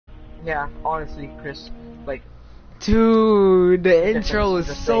Yeah, honestly, Chris, like, Dude, the the difference intro is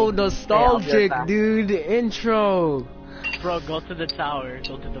is just so saying, hey, I'll be right nostalgic, back. dude. The intro. Bro, go to the tower.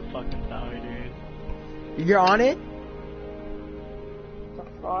 Go to the fucking tower, dude. You're on it?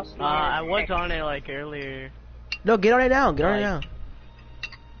 I was on it like earlier. No, get on it now. Get on it Like- now.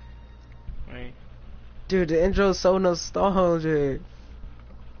 Right. Dude, the intro is so nostalgic.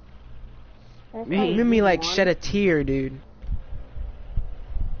 Made me like shed a tear, dude.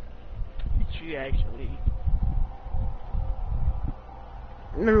 She actually.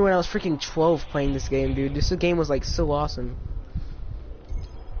 I remember when I was freaking 12 playing this game, dude. This game was like so awesome.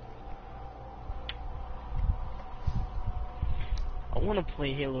 I want to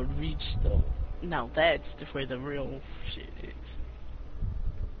play Halo Reach though. Now that's where the real shit is.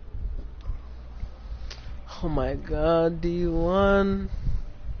 Oh my god, D1.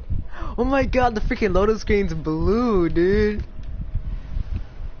 Oh my god, the freaking loading screen's blue, dude.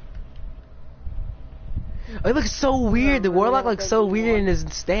 It looks so weird. The Warlock looks so weird in his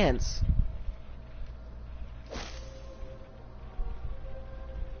stance.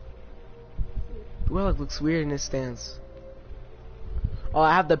 The Warlock looks weird in his stance. Oh,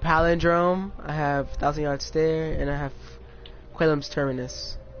 I have the Palindrome, I have 1,000-Yard Stare, and I have Quelum's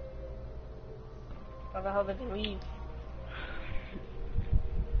Terminus. How the hell did they leave?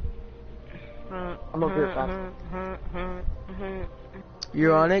 I'm over it,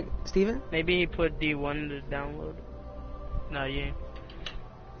 You're on it, Steven? Maybe he put D1 to download. No, yeah.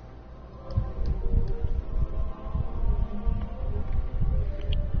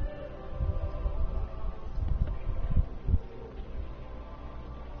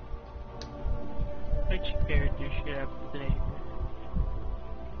 Which character should I play?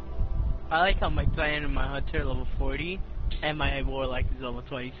 I like how my clan and my hunter are level 40, and my warlock is level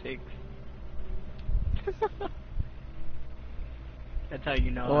 26. That's how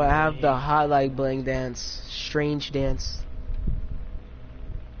you know. Oh, I have the Hotlight Bling dance. Strange dance.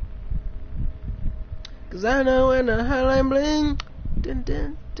 Cause I know when the Hotlight Bling, dun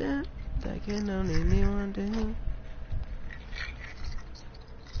dun dun, that can only mean one thing.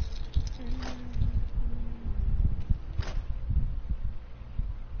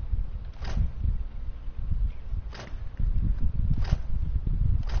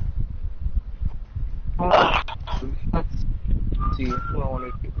 See, what I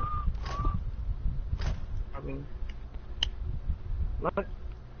want to do. I mean, look.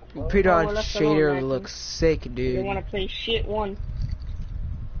 Peter on well, left alone, shader Matthew. looks sick, They dude. want to play shit one.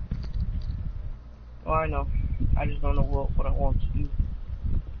 Oh, I know. I just don't know what I want to do.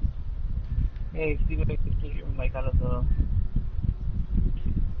 Hey, Steven, can you get your mic out of the...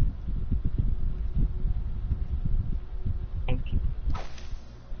 Thank you.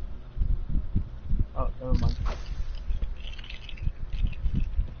 Oh, never mind.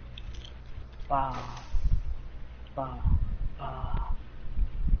 Bah. Bah. Bah.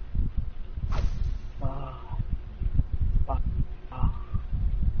 Bah. Bah.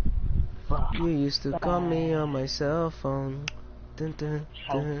 Bah. You used to call me on my cell phone. Dun, dun,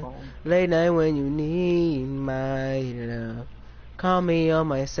 Cell dun. phone. Late night when you need my love. Call me on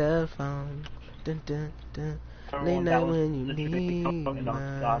my cell phone. Dun, dun, dun. Late Everyone, night that was when you specifically need talking my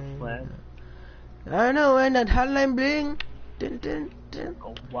about God's plan. love. I know when that hotline bling. Dun, dun, dun.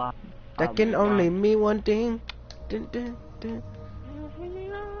 Oh, wow. That can only mean one thing. Dun, dun, dun.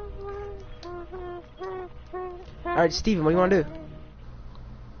 Alright, Steven, what do you want to do?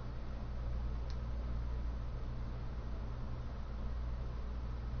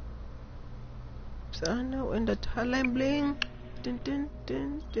 So I know when the hotline bling. Dun, dun,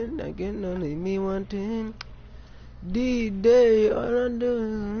 dun, dun. That can only mean one thing. D-Day, all I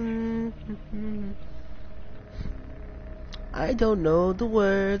do. I don't know the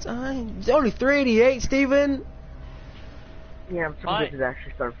words. It's only 388, Steven. Yeah, I'm Why? pretty good to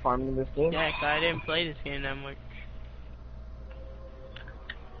actually start farming this game. Yeah, 'cause I didn't play this game that much.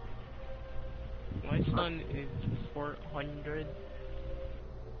 My son is 400.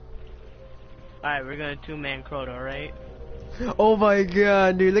 Alright, we're gonna two-man Crota, alright? Oh my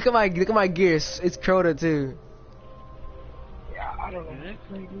god, dude! Look at my gears. It's Crota too. Yeah, I don't know.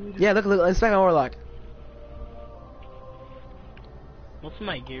 Is it? Yeah, look, inspect my Warlock. Most of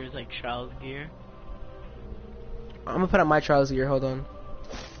my gear is like Charles gear. I'm gonna put up my trials gear. Hold on.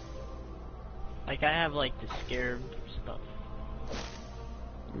 Like I have like the scarab stuff.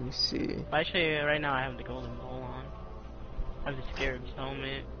 Let me see. Actually, right now I have the golden bowl on. I have the scarab's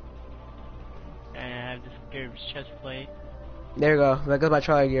helmet. And I have the scarab's chest plate. There you go. That goes my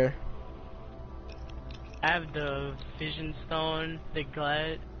trial gear. I have the vision stone, the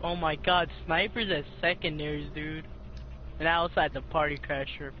glad. Oh my god, snipers as secondaries, dude. And outside the Party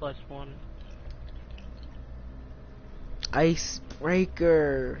Crasher +1.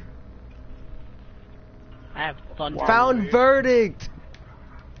 Icebreaker. I have Thunder. Found Warrior. Verdict.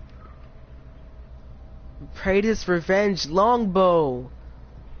 Praetus Revenge Longbow.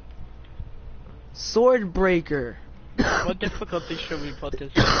 Swordbreaker. What difficulty should we put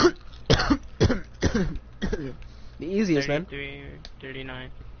this on? The easiest, man. 33,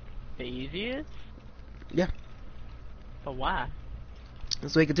 39. The easiest? Yeah. But why?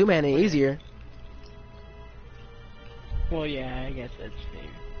 So we can two-man it easier. Well, yeah, I guess that's fair.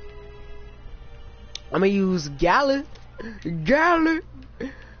 I'm gonna use Gallon. Gallon.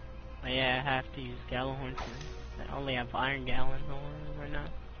 But yeah, I have to use Gallahorn. I only have Iron Gallon right now.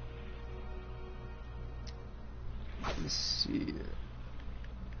 Let's see.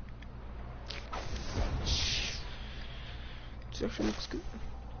 This actually looks good.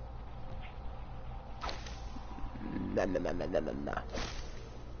 Nah.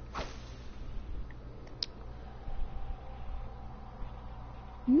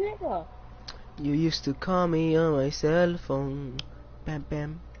 Nigga. You used to call me on my cell phone. Bam,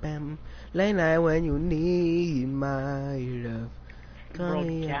 bam, bam. Late night when you need my love. Call Bro, me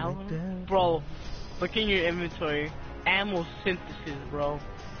on my Gallon? telephone. Bro, look in your inventory. Ammo synthesis, bro.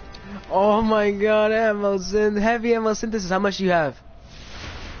 Oh my god, heavy ammo synthesis. How much do you have?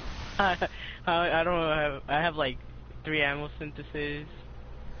 I don't know. I have like 3 ammo synthesis.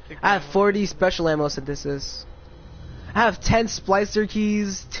 6 I have ammo 40 special ammo synthesis. I have 10 splicer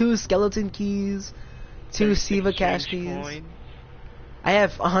keys, 2 skeleton keys, 2 36 Siva cache strange keys. coins. I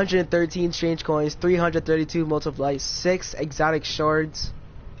have 113 strange coins, 332 multiply, 6 exotic shards.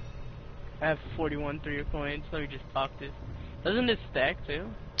 I have 41 3 coins. Let me just talk this. Doesn't it stack too?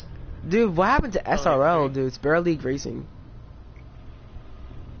 Dude, what happened to Oh, SRL, okay. dude? It's barely racing.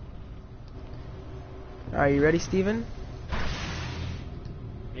 Are you ready, Steven?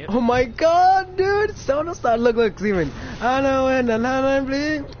 Yep. Oh my god, dude! Sono start. Look, Steven. I know when I'm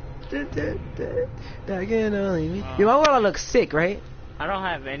bleeding. That can only me. You know what? I look sick, right? I don't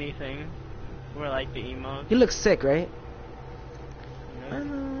have anything. We're like the emos. You look sick, right? You know?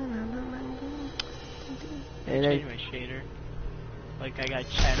 I And changed then, my shader. Like I got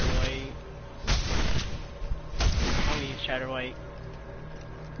Chatter White. I'm gonna use Chatter White.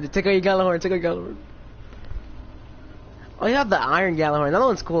 take out your Gallahorn, take out your Gallahorn. Oh, you have the Iron Gallahorn. That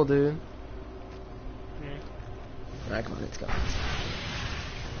one's cool, dude. Yeah. Alright, come on, let's go.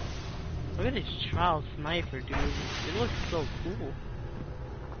 Look at this trial sniper, dude. It looks so cool.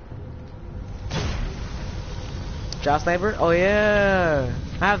 Draw Sniper? Oh, yeah.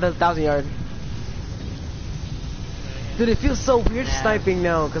 I have the 1,000 yard. Dude, it feels so weird Yeah. sniping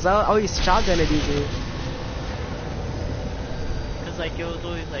now, because I always shotgun it easy. Cause like it was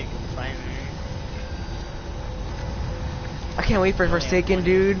always like primary. I can't wait for Oh, yeah, Forsaken, 20.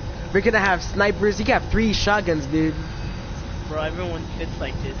 dude. We're gonna have snipers. You got 3 shotguns, dude. Bro, everyone sits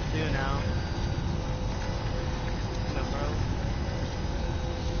like this too now. No,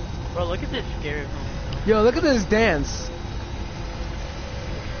 bro, look at this scary home. Yo, look at this dance.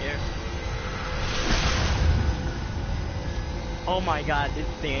 Here. Oh my god, this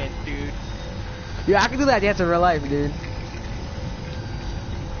dance, dude. Yo, I can do that dance in real life, dude.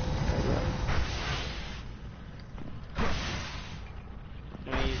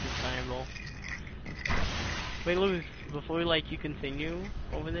 Let me use this fireball. Wait, Louis, before like you continue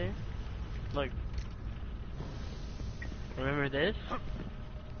over there, look. Remember this?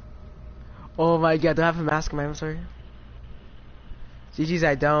 Oh my god, do I have a mask in my inventory? GG's,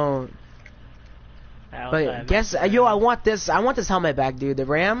 I don't. But guess, yo, I want this helmet back, dude. The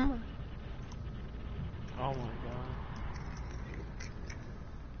Ram. Oh my god.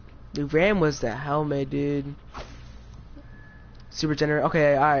 The Ram was the helmet, dude. Super Generator.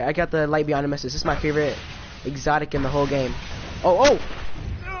 Okay, alright, I got the Light Beyond the Message. This is my favorite exotic in the whole game. Oh!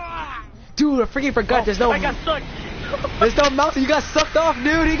 Dude, I freaking forgot. There's no. I got sucked. There's no mountain. You got sucked off,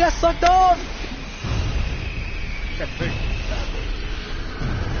 dude. You got sucked off.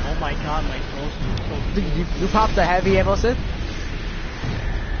 Oh my god, my throat is so Dude, you popped the heavy ammo set.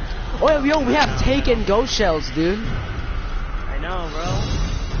 Oh, yo, we have Taken ghost shells, dude. I know,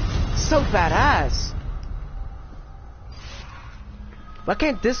 bro. So badass. Why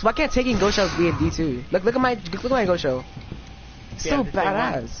can't Taking ghost shells be in D2? Look at my ghost shell. It's Yeah, so the same one.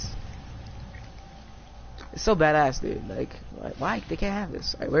 badass. It's so badass, dude. Like, why they can't have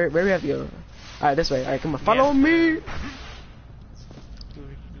this? Alright, where do we have to go? Alright, this way. Alright, come on, follow me.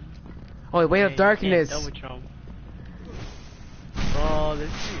 Oh, wait, Way of Darkness. Double jump. Oh,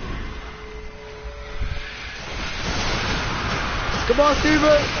 this. Come on,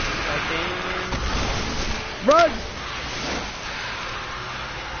 Steven. Run.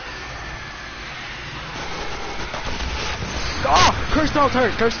 Curse Thrall's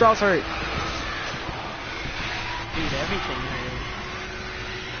hurt. Curse Thrall's hurt. Dude, everything hurt.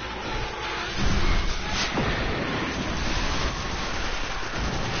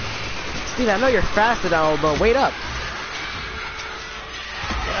 Steve, I know you're fast and all, but wait up.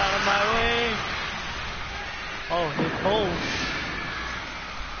 Get out of my way. Oh, his hole.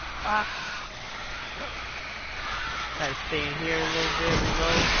 Ah. Gotta stay in here a little bit.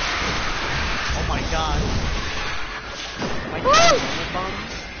 Reload. Oh my god. My god,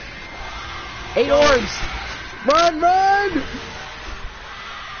 8 orbs. Run!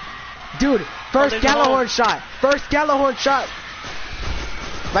 Dude, first Gallahorn shot. First Gallahorn shot.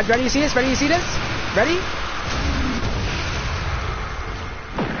 Like, ready to see this? Ready to see this? Ready?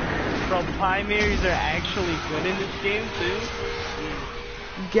 Bro, primaries are actually good in this game too.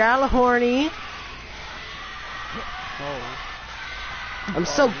 Gallahorny. Oh. I'm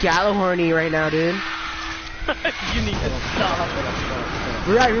so Gallahorny right now, dude. You need to stop.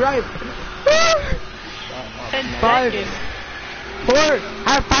 Right. 10 5, seconds. 4.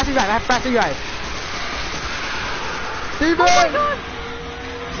 Have faster drive. Steven! Oh my god!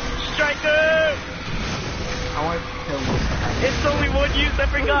 Striker! I want to kill you. It's only one use, I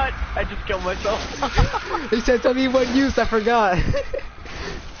forgot. I just killed myself. He said it's only one use, I forgot.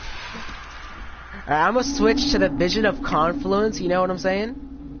 Alright, I'm gonna switch to the Vision of Confluence, you know what I'm saying?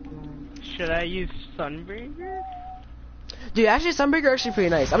 Should I use Sunbreaker? Dude, actually Sunbreaker actually pretty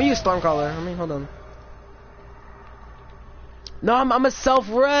nice. I'm gonna use Stormcaller. I mean, hold on. No, I'm a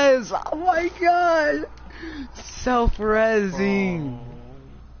self-res! Oh my god! Self-resing. Oh.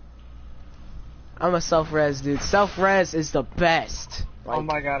 I'm a self-res, dude. Self-res is the best. Oh Like,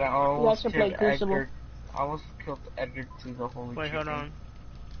 my god, I almost should play killed Crucible. Edgar. I almost killed Edgar to the holy Wait, hold chicken. on.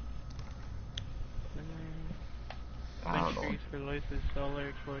 I don't know. For Loisa's solar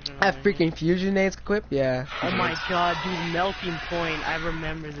explosion. have freaking fusion nades equipped? Yeah. Oh my god, dude, melting point. I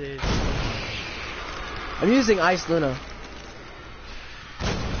remember this. I'm using Ice Luna.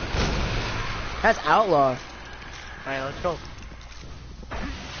 That's Outlaw. Alright, let's go.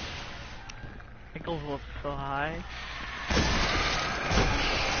 It goes up so high.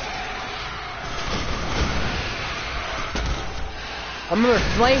 I remember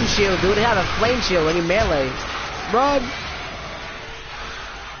Flame Shield, dude. They had a Flame Shield when you melee. Run!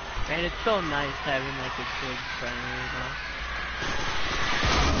 Man, it's so nice having like a good primary though.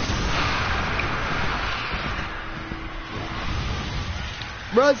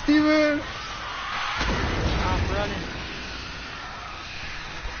 Run, Steven! I'm running.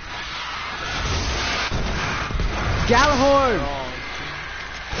 Gallahorn! Oh,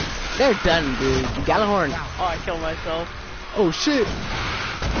 They're done, dude. Gallahorn. oh, I killed myself. Oh, shit.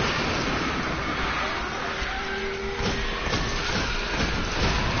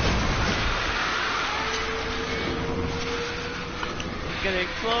 It's gonna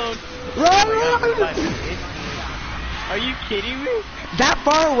explode. Run! Are you kidding me? That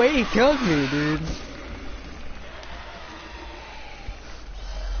far away, he killed me, dude.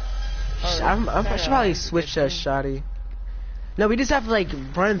 I should probably switch to Shoddy. No, we just have to, like,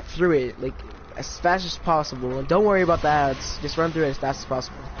 run through it, like, as fast as possible. And don't worry about the ads. Just run through it as fast as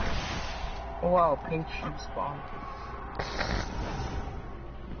possible. Oh wow, pink sheep spawn.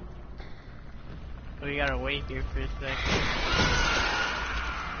 We gotta wait here for a second.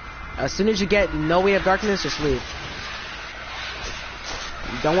 As soon as you get no way of darkness, just leave.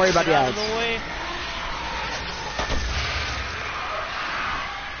 Don't worry about Get the out ads. of the way.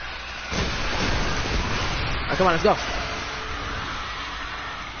 Oh, come on, let's go.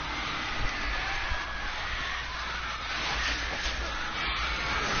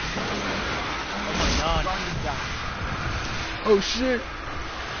 Oh my god. Oh shit.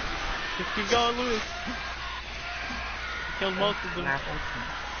 Just keep going, Louis. Killed most of them. It'd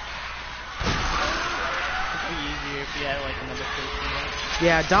be easier if you had like another person.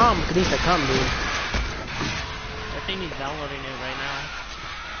 Yeah, Dom needs to come, dude. I think he's downloading it right now.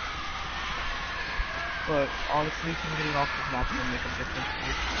 But honestly, him getting off this map will make a difference.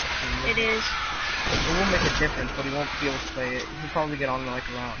 It is. It will make a difference, but he won't be able to play it. He'll probably get on like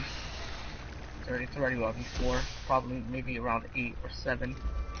around. It's already level 4. Probably maybe around 8 or 7.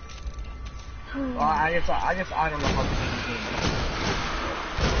 Well, I guess I don't know how to play the game.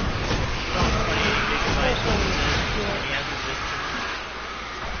 He has a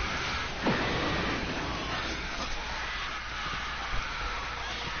distance.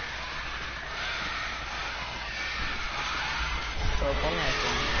 So it's only like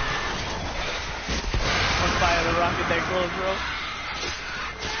One fire the rocket that close, bro.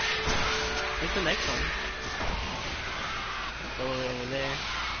 What's the next one? Go over there.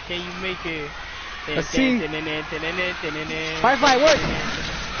 Can you make it? Let's see. Firefly, work!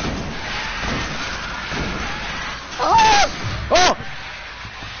 Oh! Oh!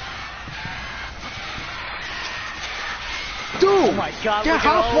 Dude! Oh my god, They're look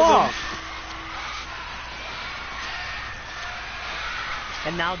at all half of them. off!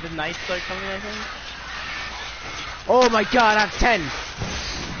 And now the knights start coming, I think. Oh my god, I have 10!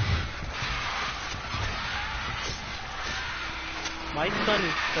 My son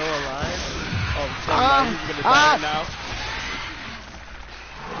is still alive. Oh, so nice. He's gonna die now.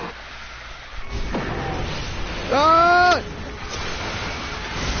 Ah!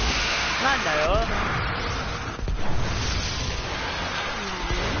 난다요.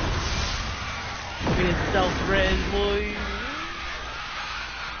 Being self-res, boy.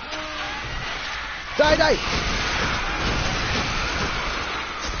 Die, die!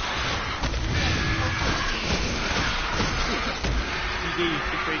 You get your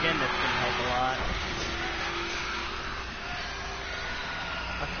super again, that's gonna help a lot.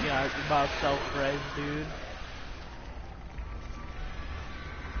 I forgot about self-res, dude.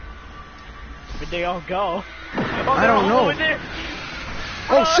 Where'd they all go? Oh, I don't know. Over there.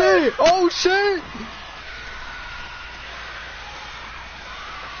 Oh shit! Oh shit!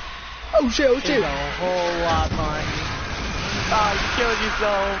 Oh shit! Oh There's shit! a whole lot behind you. Oh, you killed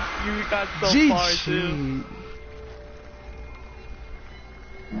yourself. You got so far too.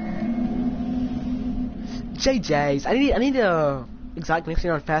 JJ's. I need a exotic mixing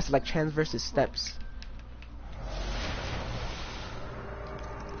on faster like trans versus steps.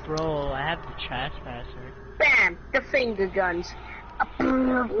 Bro, I have the trespasser. Bam! The finger guns.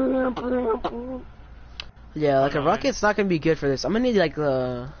 Yeah, like a rocket's not gonna be good for this. I'm gonna need like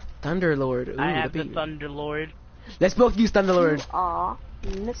the Thunderlord. Ooh, I have the that'd be- Thunderlord. Let's both use Thunderlord. Aw,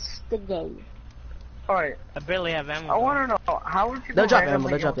 Mr. Game. Alright, I barely have ammo. I wanna know, how would you They'll drop ammo.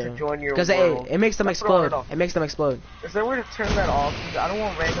 randomly They'll drop able to ammo. join your Because world? it makes them That's what I wanna explode. know. It makes them explode. Is there a way to turn that off? I don't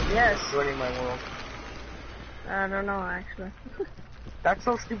want randomly joining my world. I don't know, actually. That's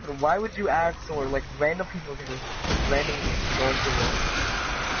so stupid. Why would you add so like random people to just randomly join your world?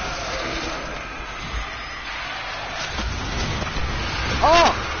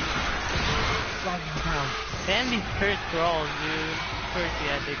 Oh! Damn these cursed thralls, dude. First,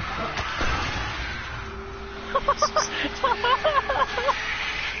 yeah, they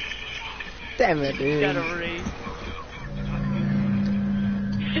Damn it, You got dude. a race.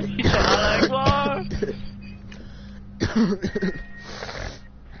 You said, I like war.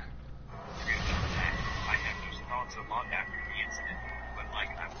 I have those thoughts a lot after the incident, but like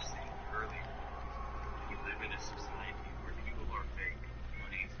I was saying earlier, we live in a society where people are fake,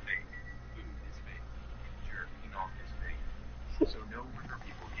 money is fake, food is fake, and jerking off is fake. So no wonder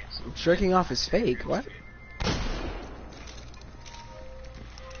people get so Jerking off is fake. What?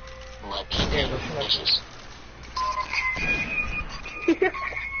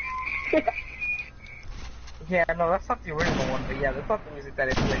 Yeah, no, that's not the original one, but yeah, that's not the music that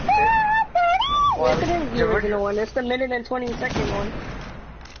it's like. Yes, it is the original one. It's the minute and 20-second one.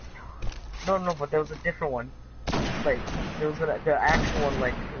 No, but there was a different one. Like, there was the actual one,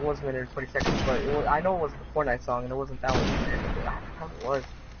 like, it was minute and 20 seconds, but it was, I know it was the Fortnite song, and it wasn't that one either. I forgot what it was.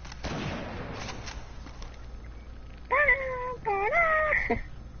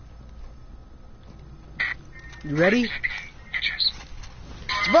 You ready?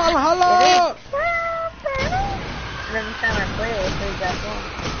 Valhalla! Every time I play it, it plays that song.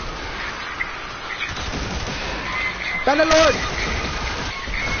 Thunderlord!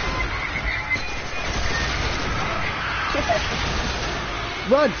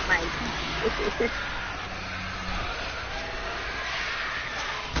 Run! Mike.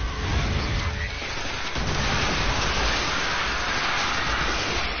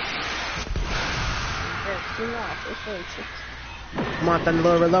 Come on,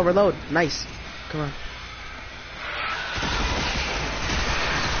 Thunderlord, reload, reload. Nice. Come on.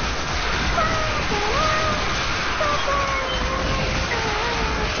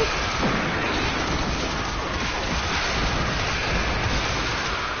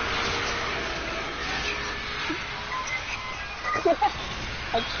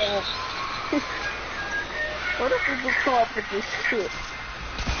 I can't. What if people come up with this shit?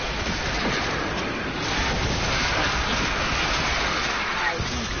 I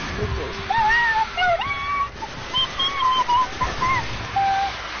did this.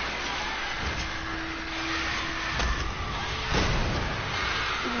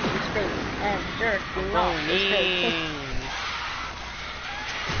 And jerking off his face.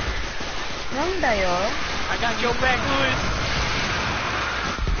 뭔데요? I got your back, Louis.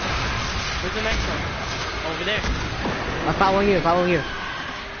 Where's the next one? Over there. I'm following you, following you.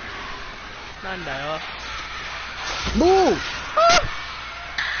 난다요. Move! Ah!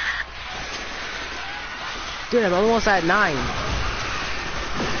 Dude, I'm almost at 9.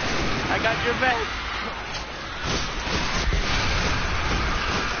 I got your back.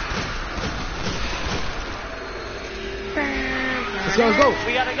 Let's go, let's go.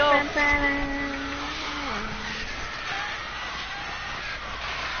 We gotta go.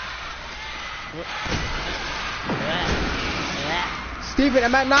 Steven,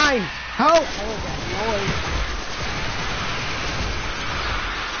 I'm at 9. Help!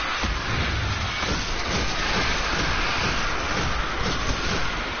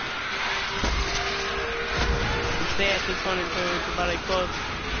 Stay at this one until it's about to close.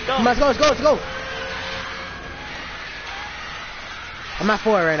 Go. Come on, let's go, let's go, let's go. I'm at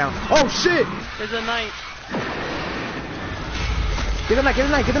 4 right now. Oh shit! There's a knight. Get the knight, get the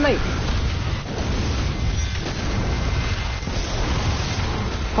knight, get the knight.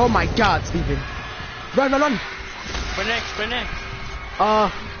 Oh my god, Steven. Run, run, run. We're next, we're next.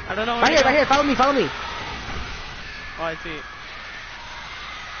 I don't know where right to here, go. right here. Follow me, follow me. Oh, I see it.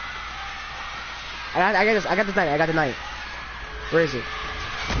 I got this, I got the knight, I got the knight. Where is it?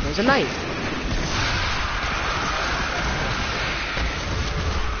 There's a knight.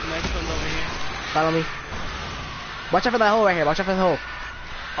 Next one's over here. Follow me. Watch out for that hole right here. Watch out for the hole.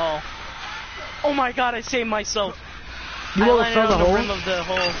 Oh. Oh my god, I saved myself. You I won't landed throw the on hole? rim of the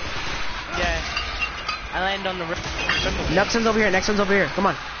hole. Yeah. I landed on the rim. Next one's over here. Next one's over here. Come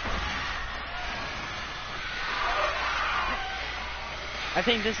on. I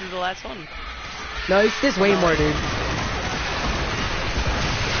think this is the last one. No, it's this way more, dude.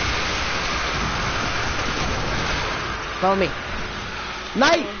 Follow me.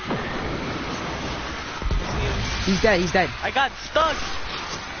 Knight! He's dead. He's dead. I got stuck.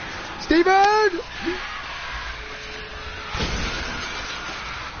 Steven!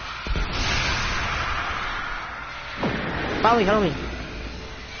 Follow me, follow me.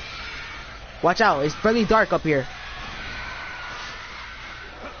 Watch out, it's really dark up here.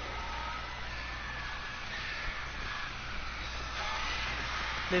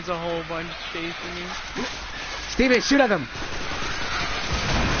 There's a whole bunch chasing me. Steven, shoot at them.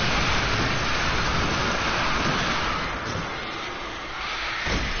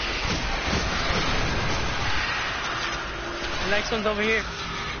 The next one's over here.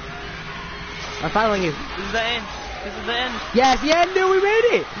 I'm following you. This is the end. This is the end. Yes, yeah, dude, we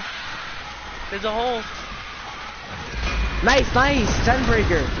made it. There's a hole. Nice, nice.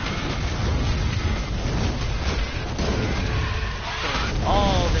 Sunbreaker.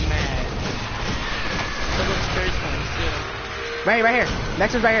 All the mad. So those first ones too. Right here.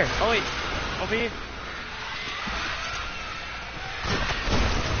 Next one's right here. Oh wait, over here.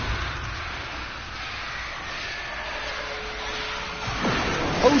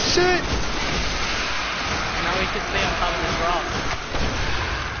 Oh shit! Now we can stay on top of this rock.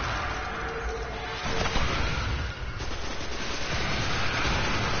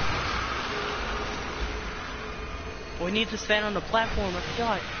 We need to stand on the platform. I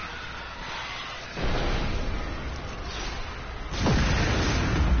forgot.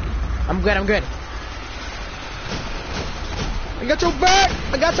 I'm good, I'm good. I got your back!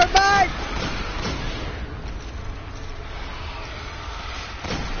 I got your back!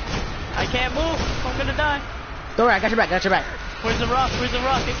 I can't move. I'm gonna die. Don't worry, I got your back, got your back. Where's the rock? Where's the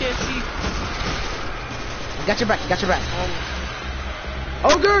rock? I can't see. I got your back, got your back.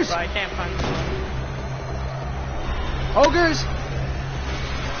 Oh, Ogres! bro, I can't find the rock. Ogres!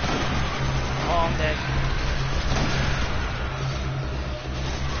 Oh, I'm dead.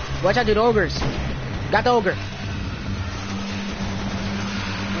 Watch out, dude, ogres. Got the ogre.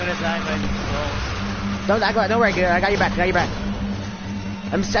 I'm gonna die by these walls. Don't worry, I got your back, I got your back.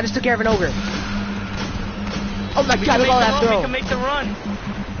 I just took care of an ogre. Oh my god, look at all that We throw. can make the run.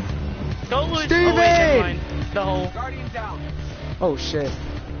 Don't lose. Steven! Oh, wait, never mind. The hole. Oh shit.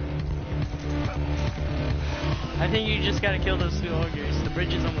 I think you just gotta kill those two ogres. The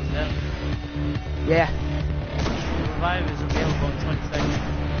bridge is almost done. Yeah. Revive is available in 20 seconds.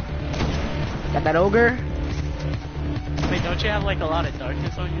 Got that ogre. Wait, don't you have like a lot of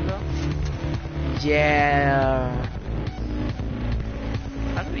darkness on you though? Yeah.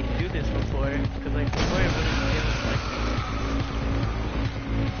 How did we do this before? Because like before it really gave us like...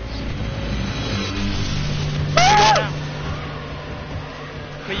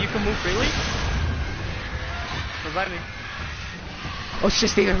 Wait, you can move freely? Revive me. Oh shit,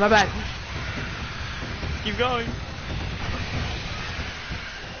 Steven, my bad. Keep going.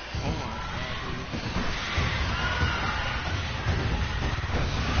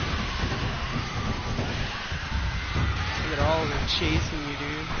 Look at all of them chasing you,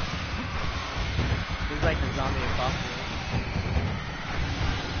 dude. is like a zombie apocalypse.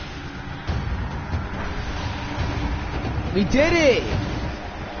 We did it!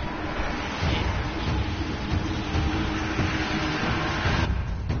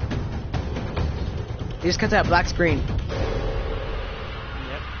 You just cut that black screen. Yep.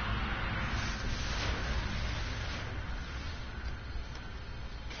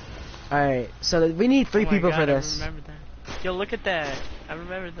 Alright, so we need 3 Oh my people God, for this. I remember that. Yo, look at that. I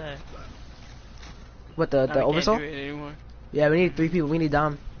remember that. What, the Now I can't oversoul? do it anymore. Yeah, we need 3 people. We need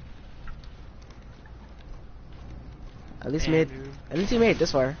Dom. At least Andrew. he made it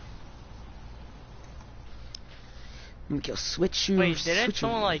this far. We can switch you. Wait, didn't switch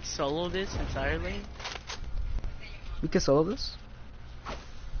someone you. like solo this entirely? We can solo this?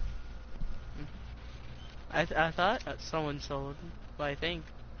 I thought someone soloed it, but I think.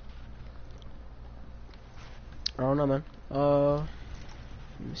 I don't know, man. Let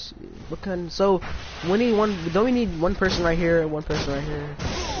me see. What kind? So, we need one. Don't we need one person right here, one person right here,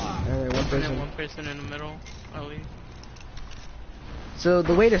 and then one And person. then one person in the middle, at least. So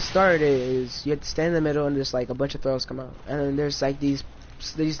the way to start it is you have to stand in the middle and just like a bunch of throws come out, and then there's like these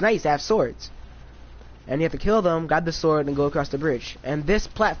knights that have swords, and you have to kill them, grab the sword, and go across the bridge. And this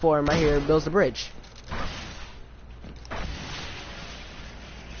platform right here builds the bridge.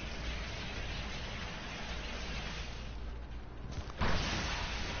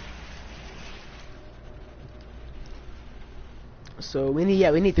 So we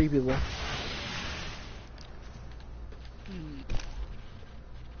need 3 people.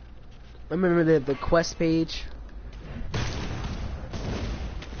 Remember the quest page?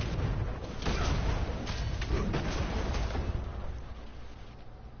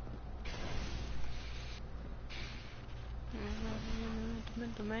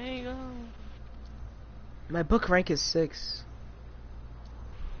 My book rank is 6.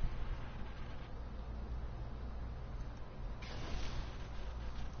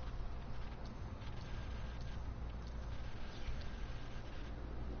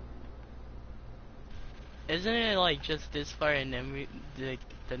 Isn't it like just this far and then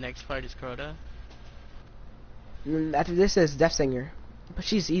the next part is Crota? After this is Death Singer, but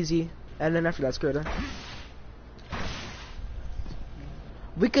she's easy, and then after that's Crota.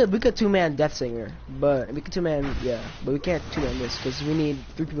 We could 2-man Death Singer, but we could 2-man but we can't 2-man this because we need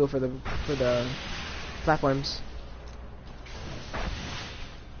 3 people for the platforms.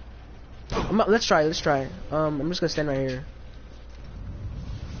 Let's try. I'm just gonna stand right here.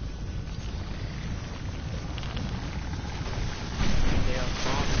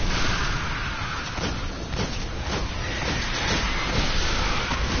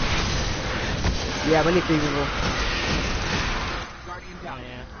 Yeah, we need 3 people. Oh,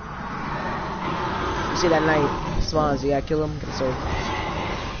 yeah. You see that knight spawns? Yeah, kill him. Get the sword.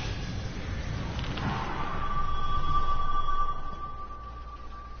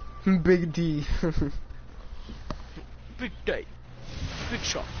 Big D. Big day. Big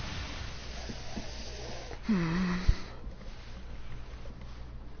shot.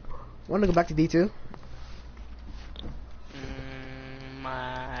 Want to go back to D2?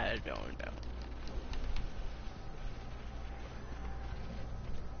 I don't know.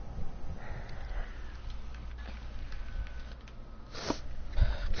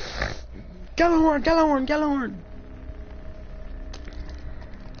 Gallahorn!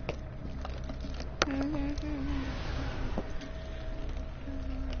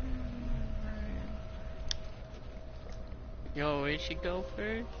 Yo, where should go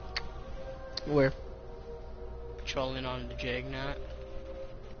first? Where? Patrolling on the Jagnot.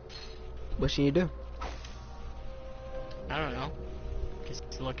 What should you do? I don't know.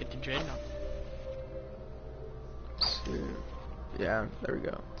 Just look at the Dreadnought. Yeah, there we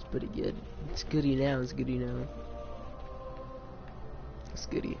go. It's pretty good. It's goody now. It's goody.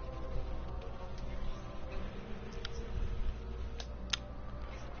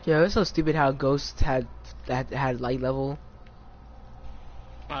 Yeah, it's so stupid how Ghost had light level.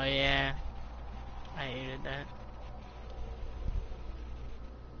 Oh yeah. I hated that.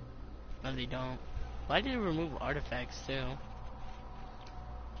 No, they don't. Why did it remove artifacts too?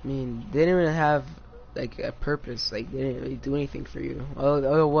 I mean, they didn't even have like a purpose. Like, they didn't really do anything for you. All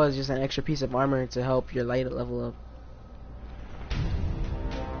it was just an extra piece of armor to help your light level up.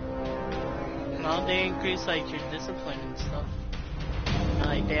 No, they increase like your discipline and stuff.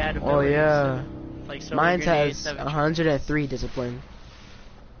 Like they had Oh yeah. Like so Mine has 103 discipline.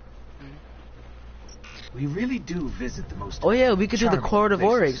 We really do visit the most. Oh yeah, we could do the charming Court of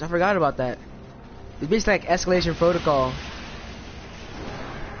places. Oryx. I forgot about that. It's basically like escalation protocol.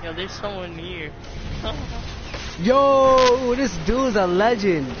 Yo, there's someone here. Yo, this dude's a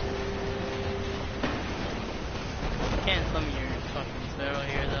legend. can't summon your fucking Zero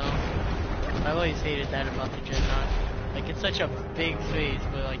here though. I've always hated that about the Dreadnought. Like it's such a big face,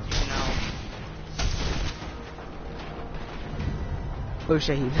 but like you can now. Oh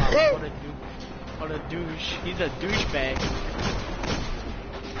Shahid. Wow, what a douche. He's a douchebag.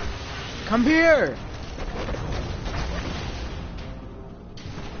 Come here!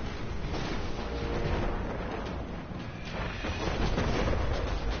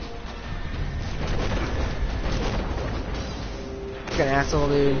 You're an asshole,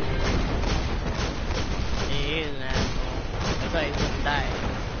 dude. He is an asshole. That's why he's gonna die.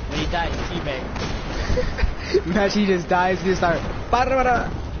 When he dies, teabag. Imagine he just dies, he just start. Oh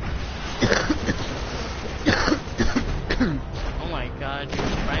my god, dude.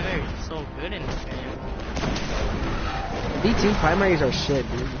 Primary is so good in this game. D2 primaries are shit,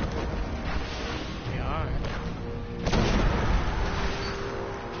 dude. They are.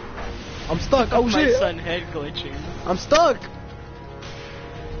 I'm stuck. Oh My shit. son head glitching. I'm stuck.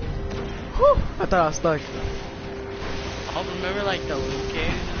 Whew. I thought I was stuck. I'll remember like the loot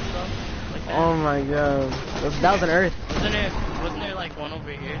caves and stuff like that. Oh my god. That was an Earth. Wasn't there like one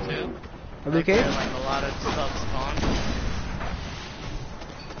over here too? A Like, loot cave? where, like a lot of stuff spawned.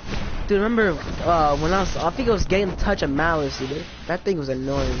 Dude, remember when I think I was getting to touch a malice, dude. That thing was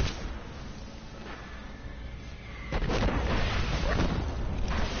annoying.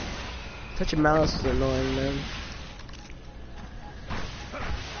 Touch a malice was annoying, man.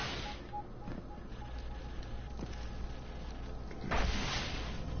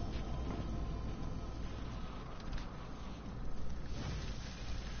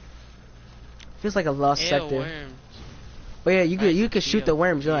 Feels like a lost sector. Worms. Oh yeah, you could Nice shoot the kill.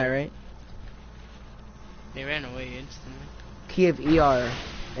 worms, you know that, right? They ran away instantly. Key of ER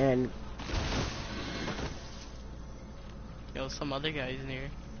and Yo, some other guys near.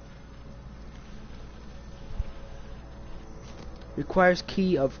 requires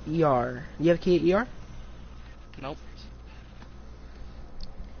key of ER. You have key of ER? Nope.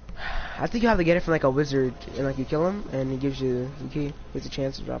 I think you have to get it from like a wizard, and like you kill him, and he gives you the key. Gives a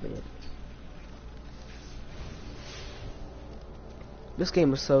chance of dropping it. This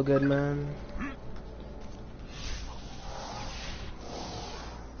game was so good, man.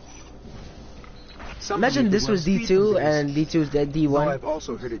 Some Imagine people this will was feed D2 them and this. D2 is dead Though D1. I've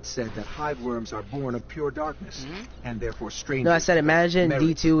also heard it said that hive worms are born of pure darkness, and therefore strangers. No, I said imagine merit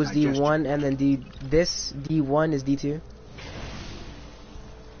D2 was digestion. D1 and then this D1 is D2.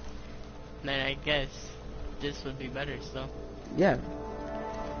 Then I guess this would be better still. Yeah.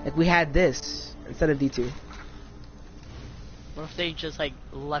 Like we had this instead of D2. What if they just like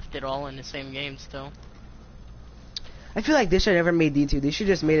left it all in the same game still? I feel like they should have never made D2. They should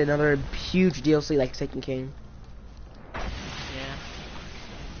just made another huge DLC like Taken King. Yeah.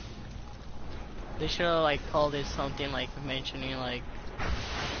 They should have like called it something like mentioning like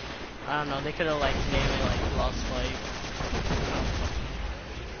I don't know. They could have like named it like Lost Light.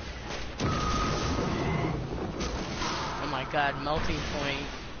 Oh my god, Melting Point,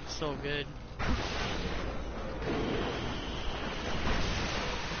 so good.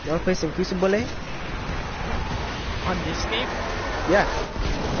 You wanna play some Crucible? On this game? Yeah.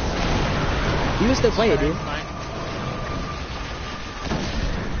 You can still play it, dude. Fine.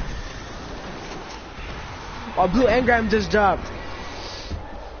 Oh, Blue Engram just dropped.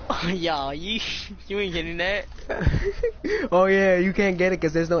 Yo, you ain't getting that. Oh yeah, you can't get it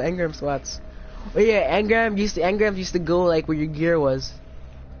because there's no engram slots. Oh yeah, engrams used to go like where your gear was.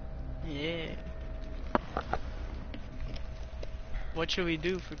 Yeah. What should we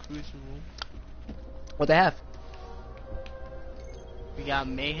do for Crucible? What they have? We got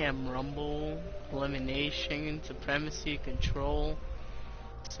Mayhem Rumble, Elimination, Supremacy, Control,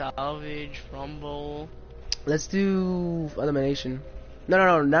 Salvage, Rumble. Let's do elimination.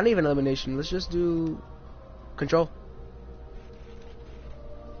 No, not even elimination. Let's just do control.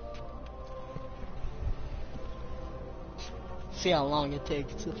 See how long it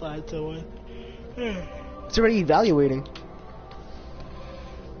takes to find someone. It's already evaluating.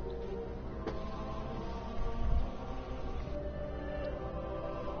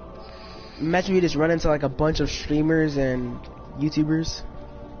 Imagine we just run into like a bunch of streamers and YouTubers.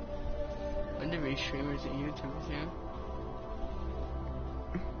 When did we streamers and YouTubers, yeah?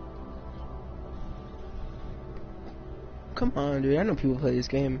 Come on, dude. I know people play this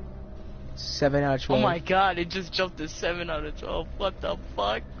game. 7 out of 12. Oh my god, it just jumped to 7 out of 12. What the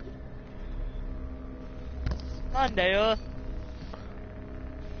fuck? On there.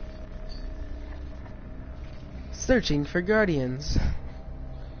 Searching for guardians.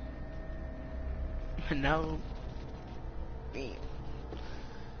 No.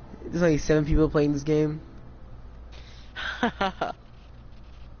 There's only 7 people playing this game.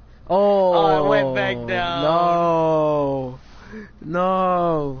 Oh, it went back down. No.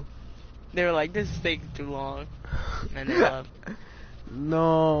 No. They were like, this is taking too long. And they left.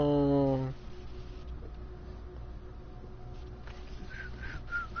 No.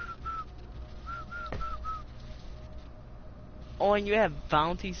 Oh, and you have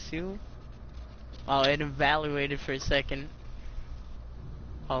bounties too? Oh, it evaluated for a second.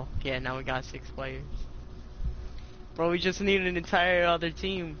 Oh, yeah, now we got 6 players. Bro, we just need an entire other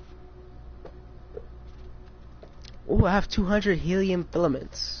team. Oh, I have 200 helium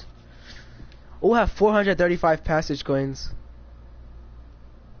filaments. Oh, I have 435 passage coins.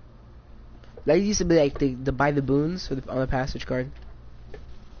 That used to be like the buy the boons for on the passage card.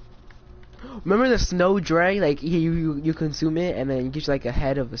 Remember the snow drag? Like you consume it and then it gives you like a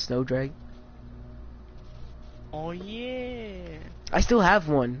head of a snow drag. Oh, yeah. I still have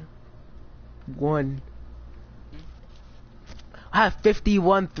one. I have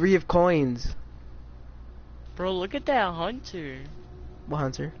 51 3 of coins. Bro, look at that hunter. What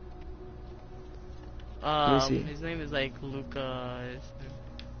hunter? me see. His name is like Luca.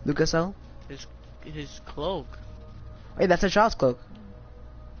 Lucasel? His cloak. Hey, that's a child's cloak.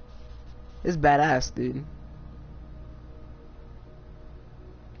 It's badass, dude.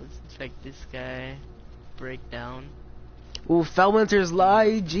 Let's check this guy. Breakdown. Ooh, Felwinter's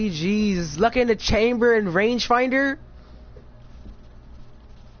Lie, GG's. Luck in the Chamber and Rangefinder.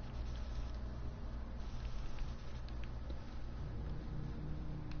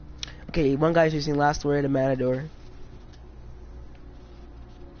 Okay, one guy's using Last Word and Matador.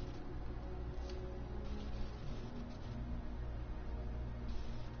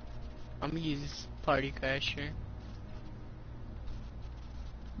 I'm gonna use Party Crasher.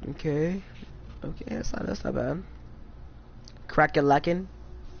 Okay. Okay, that's not bad. Crack-a-lackin'.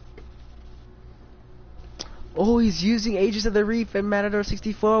 Oh, he's using Ages of the Reef and Matador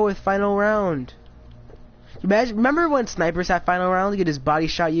 64 with Final Round. Imagine, remember when snipers had Final Round? You could just body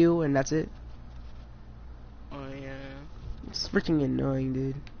shot you and that's it? Oh yeah. It's freaking annoying,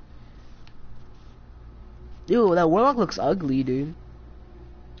 dude. Ew, that Warlock looks ugly, dude.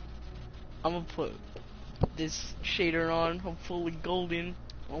 I'm gonna put this shader on. I'm fully golden.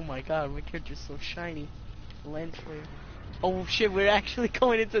 Oh my god, my character's so shiny. Lens flare. Oh shit, we're actually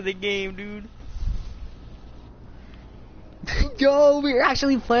going into the game, dude. Yo, we're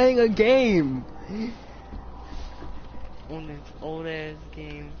actually playing a game. On this old ass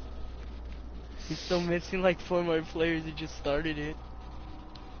game. He's still missing like 4 more players who just started it.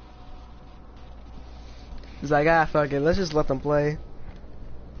 He's like, ah, fuck it, let's just let them play.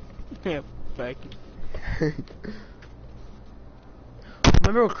 Yeah, fuck it.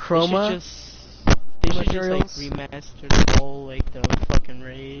 Remember Chroma? They should just like remaster the whole like the fucking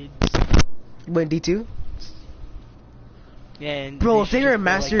raids. When D2? Yeah, and bro, if they should just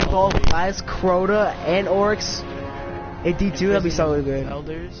remastered go, like, both class, Crota, and Orcs in D2, that'd be so good.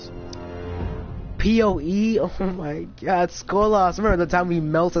 Elders. PoE? Oh my god, Skolas. Remember the time we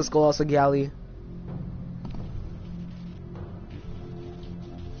melted Skolas with Galley?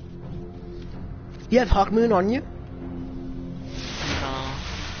 You have Hawkmoon on you? No.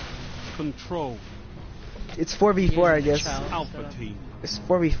 Control. It's 4v4, I guess. Alpha team. It's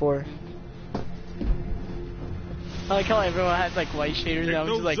 4v4. I like how everyone has like white shaders now,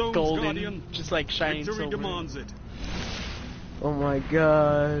 just like zones, golden, Guardian. just like shining Victory silver. demands it. Oh my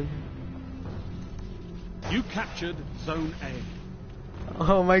god. You captured Zone A.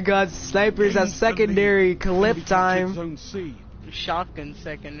 Oh my god, snipers at Gained the secondary, lead. clip Enemy captured time. Zone C. Shotgun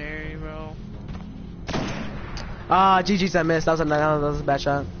secondary, bro. Ah, GG's, I missed. That was a bad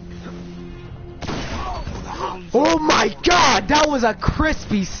shot. Oh my god, that was a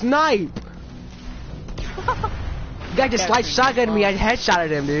crispy snipe! The guy just light shotgunned me, I headshotted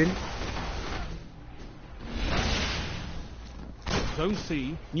him, dude. Zone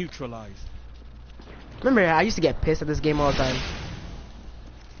C neutralized. Remember, I used to get pissed at this game all the time.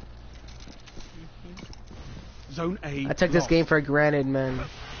 Zone A. I took this lost. game for granted, man.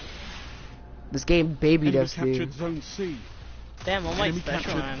 This game babied Enemy us, captured dude. Zone C. Damn, all my Enemy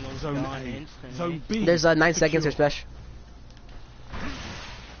special captured ammo's Zone gone A. instantly. Zone B. There's 9 seconds for secure. special.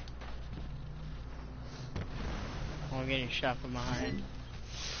 Oh, I'm getting shot from behind.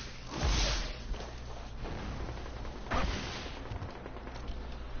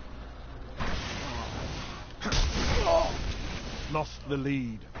 Lost the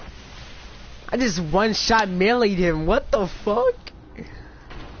lead. I just one-shot meleeed him. What the fuck?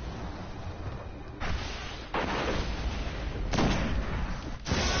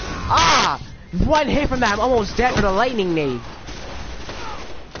 Ah! One hit from that, I'm almost dead for the lightning nade.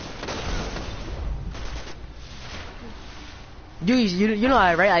 Dude, you know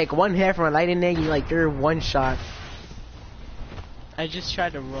that, right? Like one hit from a lightning egg, you're one shot. I just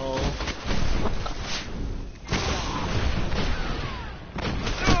tried to roll.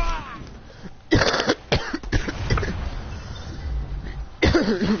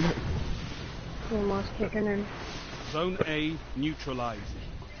 Almost kicking in. Zone A neutralized.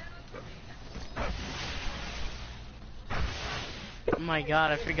 Oh my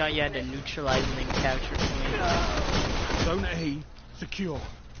god, I forgot you had to neutralize and then capture point. Zone A secure.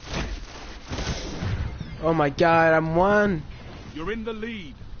 Oh my god, I'm one. You're in the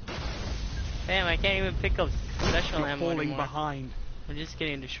lead. Damn, I can't even pick up special You're ammo falling anymore. behind. I'm just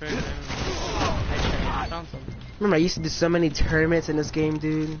getting destroyed. I found something. Remember, I used to do so many tournaments in this game,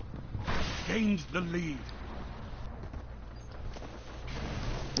 dude. Gained the lead.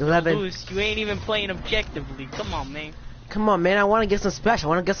 11. Lewis, you ain't even playing objectively. Come on, man. Come on, man, I want to get some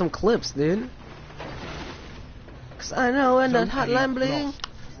special. I want to get some clips, dude. Cause I know when the Zone A hotline bling. lost.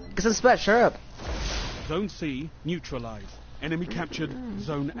 Get some special, hurry up. Zone C neutralized. Enemy captured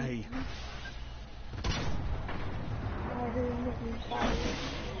Zone A.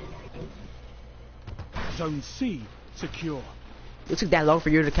 Zone C secure. It took that long for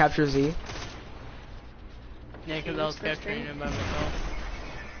you to capture Z. Yeah, because I was capturing it by myself.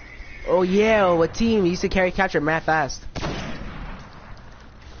 Oh yeah, what team? You used to capture mad fast.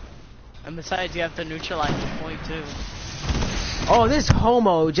 And besides, you have to neutralize the point too. Oh, this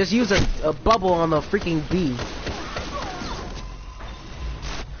homo just used a bubble on the freaking B.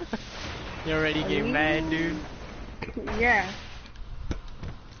 You already getting mad, dude. Yeah.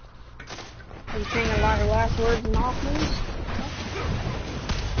 Are you saying a lot of last words and off moves?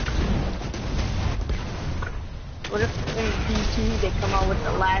 What if in D2 they come out with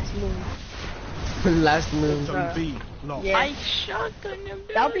the last move? Last move. Zone B lost. Yeah. I shotgun him,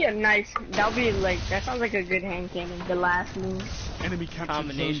 dude. That'll be a nice, that sounds like a good hand cannon, the last move. Enemy captured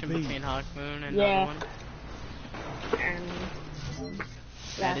Combination Zone B. between Hawk Moon and Yeah. another one. And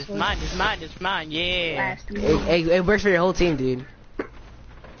That is mine, it's mine, it's mine, yeah. last move. It works for your whole team, dude. Oh,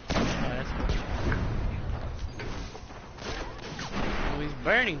 that's cool. Oh, he's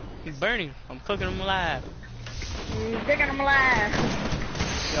burning. He's burning. I'm cooking him alive. Digging them alive.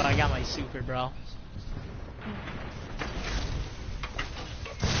 Yo, I got my super, bro.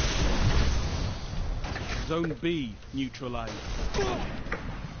 Zone B neutralized.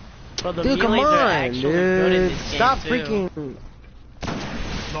 Bro, the Dude, come melees are on, actually good in dude. this game, Stop too. freaking.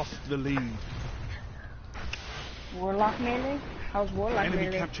 Lost the lead. Warlock melee? How's Warlock Enemy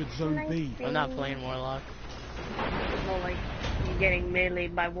melee? captured Zone B. I'm not playing Warlock. No, like, you're getting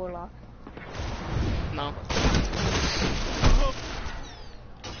meleeed by Warlock. No.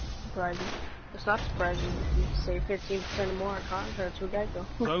 Surprising. It's not surprising if you say 15% more on contracts with Geico.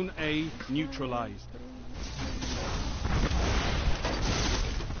 Zone A neutralized.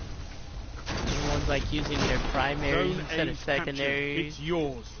 Everyone's like using their primaries Zone instead A of captured. secondaries. It's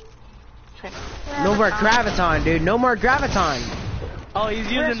yours. No more graviton, dude. No more graviton. Oh, he's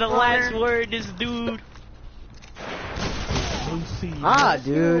using the last word, this dude. Zone C. Ah, lost.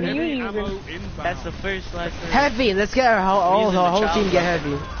 dude. Heavy ammo inbound. That's the first last word. Heavy. Let's get our Using the whole child team get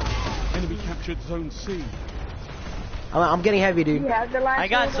weapon. heavy. Enemy captured Zone C. I'm getting heavy, dude. Yeah, the last I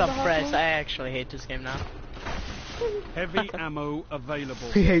got word of the whole suppressed. thing. I actually hate this game now. Heavy ammo available.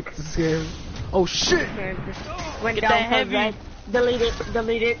 I hate this game. Oh shit. Went Get down that for heavy. that. Delete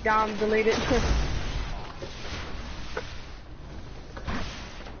it, down, delete it.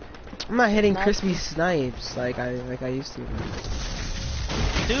 I'm not hitting crispy snipes like I used to. Dude.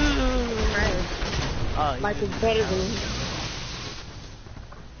 Oh, Mike is better than me.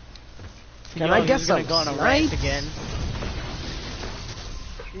 Can I get he's gonna some go on a rant snipes? again.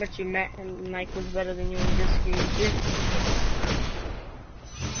 But you met and Mike was better than you in this game too.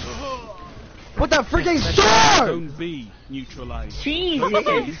 What the freaking sword? Zone B neutralized. Zone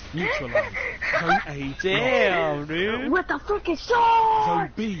Jesus! A neutralized. Zone A lost. Damn, dude. What the freaking sword?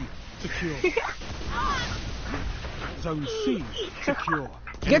 Zone B secure. Zone C secure.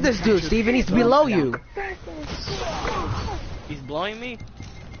 Get this dude, Steven. He's below you. He's blowing me?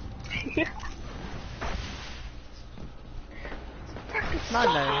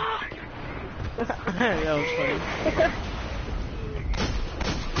 Not that. That was funny.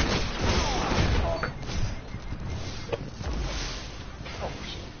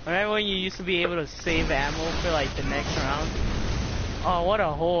 Remember when you used to be able to save ammo for like the next round? Oh, what a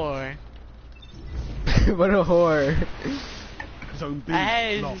whore. What a whore. Zone B I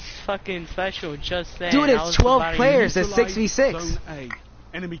had lost. this fucking special just then. Dude, I it's was 12 about to players. use- It's 6v6. Zone A.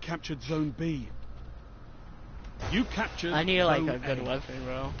 Enemy captured Zone B. You captured I need like Zone a good A. weapon,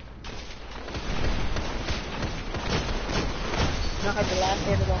 bro. Not have the last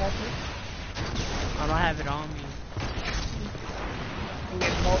day of the Hulkman. I don't have it on me. And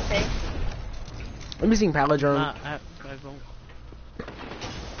your multi. I'm using Palindrome. I won't.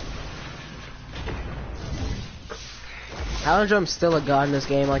 Palindrome's still a god in this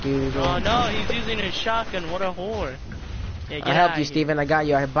game, like usual. Oh no, he's using a shotgun. What a whore. Yeah, get I helped out you, of here. Steven. I got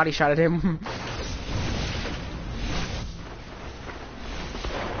you. I body shot at him.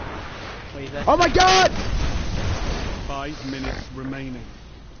 Wait, that's Oh my god! 5 minutes remaining.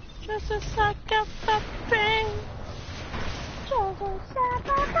 just a sucker puppy.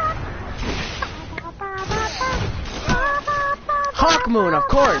 Hawkmoon, of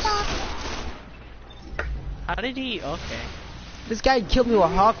course. How did he? Okay. This guy killed me with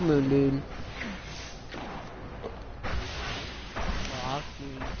Hawkmoon, dude.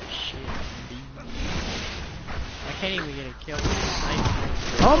 Hawkmoon, shit. I can't even get a kill with a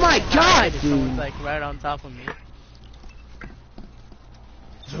sniper. Oh my god, Someone's dude. like right on top of me.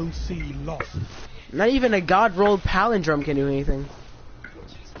 Zone C lost. Not even a god rolled Palindrome can do anything.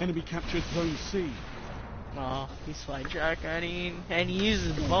 Enemy captured Zone C. Oh, he's like shotgunning, and he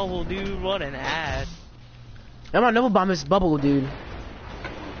uses bubble, dude. What an ass. I'm not Nova Bomb this bubble, dude.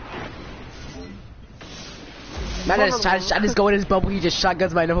 Man, I just go in his bubble, he just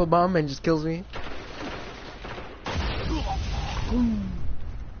shotguns my Nova Bomb and just kills me.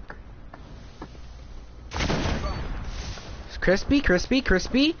 Crispy, crispy,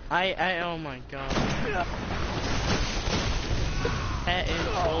 crispy. Oh my god. That is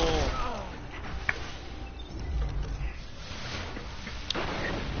cool.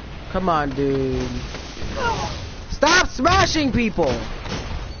 Come on, dude. Stop smashing people!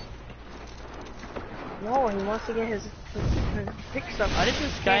 No, he wants to get his fix up. Why does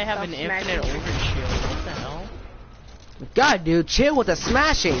this guy have an infinite overshield? What the hell? God, dude, chill with the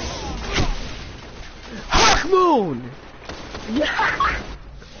smashing. Hawkmoon! Oh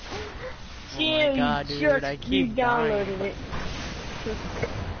my god, dude, I keep dying. downloaded it.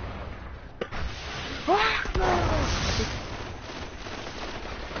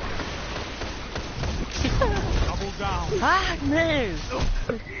 Double down. Hawkmoon!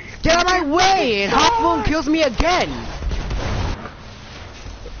 Get out of my way! And Hawkmoon kills me again!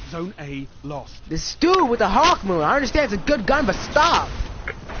 Zone A lost. This dude with the Hawkmoon, I understand it's a good gun, but stop!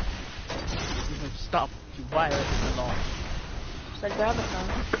 Stop. You violate the law. It's like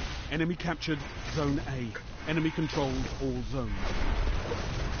Graviton. Enemy captured Zone A. Enemy controls all zones.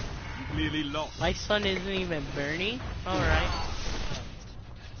 You clearly lost. My son isn't even Bernie? Alright.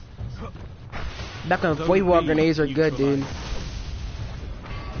 Back when Zone Void War B grenades are good, dude.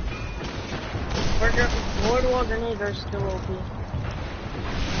 Void War grenades are still OP.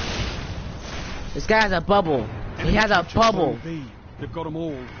 This guy has a bubble. He Enemy has a captured bubble. Zone B. They've got them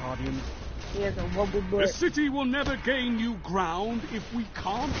all, Guardians. He has a bubble The butt. city will never gain new ground if we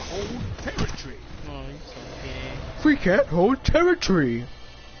can't hold territory. Oh, it's okay. We can't hold territory.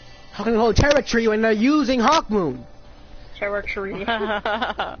 How can we hold territory when they're using Hawkmoon? Territory.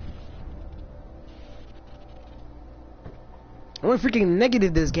 I'm freaking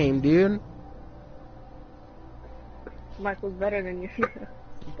negative this game, dude. Michael's better than you.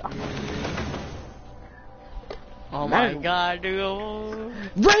 Oh my Man. god, dude.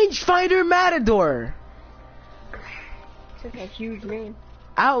 Rangefinder Matador. Such a huge name.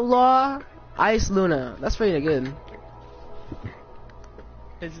 Outlaw Ice Luna. That's pretty good.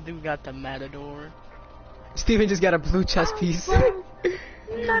 This dude got the Matador. Steven just got a blue chest piece.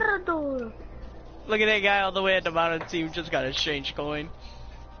 Matador. Look at that guy all the way at the bottom team, just got a change coin.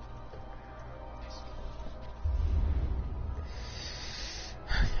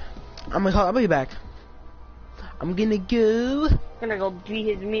 I'll be back. I'm gonna go. Gonna go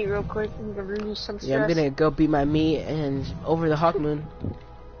beat his meat real quick and release some stress. Yeah, I'm gonna go beat my meat and over the Hawkmoon.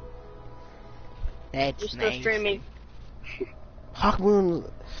 That's You're still streaming. Hawkmoon.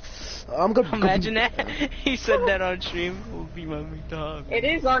 I'm gonna Imagine that. He said that on stream. Will be my meat dog. It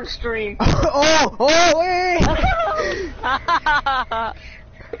is on stream. oh, wait!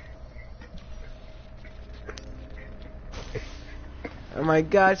 Oh my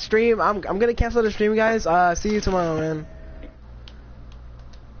god, stream. I'm gonna cancel the stream, guys. See you tomorrow, man.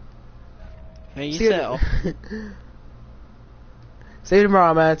 Hey, you See you, said, see you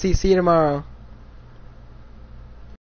tomorrow, man. See you tomorrow.